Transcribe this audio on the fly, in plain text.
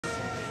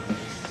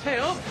Hey,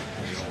 up.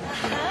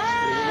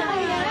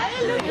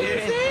 Hi, look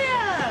who's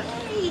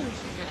here.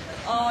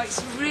 Oh,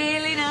 it's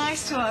really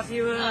nice to have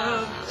you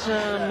up.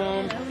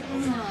 Mum.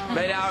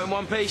 Made it out in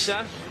one piece,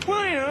 then?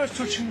 Well, you know, it's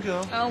touch and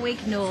go. Oh,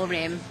 ignore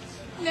him.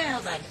 Now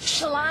then,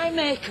 shall I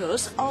make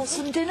us all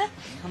some dinner?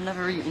 I'm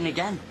never eating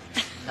again.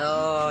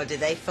 Oh, did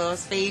they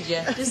force feed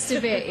you? Just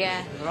a bit,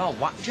 yeah. They're all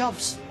whack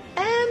jobs.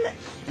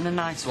 In a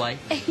nice way.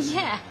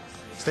 Yeah.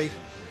 Steve?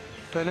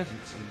 Bernard?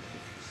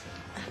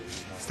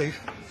 Steve?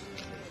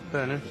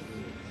 Bernard?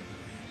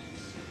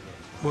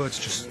 Words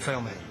just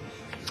fail me.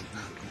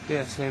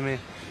 Yeah, same here.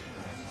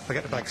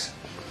 Forget the bags.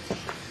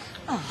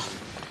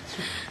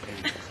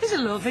 He's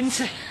a love,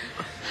 isn't he?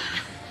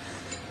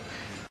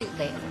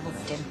 They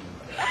loved him.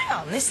 Hang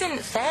on, this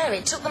isn't fair.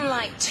 It took them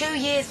like 2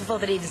 years before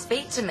they'd even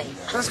speak to me.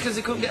 That's because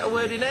they couldn't get a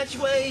word in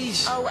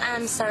edgeways. Oh,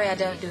 I'm sorry I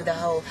don't do the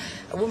whole...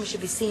 A woman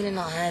should be seen and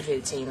not heard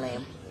routine,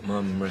 Liam.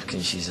 Mum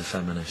reckons she's a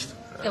feminist.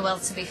 Well,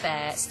 to be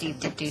fair, Steve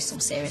did do some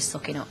serious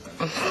looking up.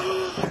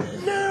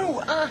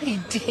 No, I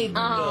did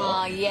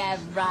Oh, yeah,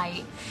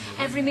 right.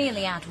 Every meal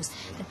he had was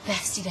the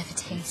best he'd ever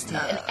tasted.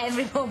 And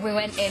every pub we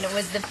went in, it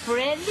was the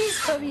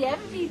friendliest pub he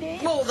ever been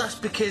in. Well, that's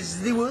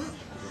because they were.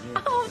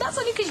 Oh, that's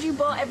only because you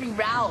bought every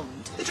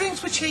round. The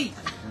drinks were cheap.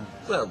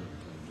 Well,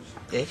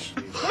 ish.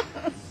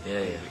 Yeah,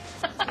 yeah.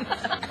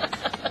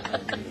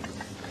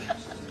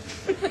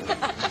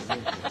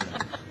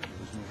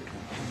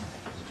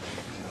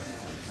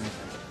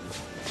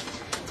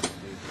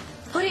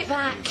 Put it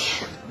back.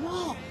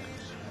 What?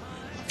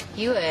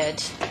 You heard.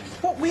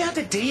 What, we had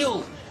a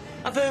deal.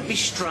 I've earned me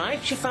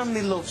stripes, your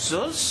family loves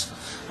us.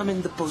 I'm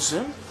in the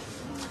bosom.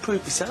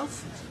 Prove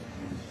yourself.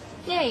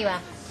 Yeah, you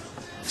have.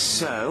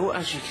 So,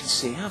 as you can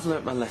see, I've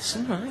learnt my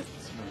lesson, right?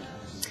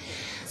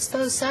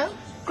 Suppose so?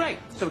 Great,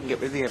 so we can get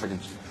rid of the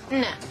evidence.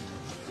 No.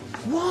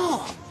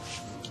 What?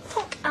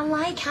 Look, I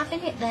like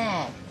having it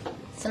there.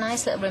 It's a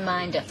nice little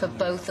reminder for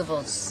both of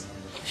us.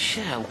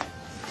 Shell.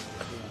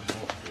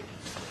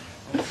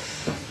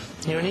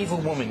 You're an evil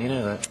woman, you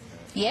know that.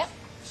 Yep.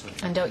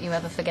 And don't you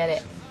ever forget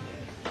it.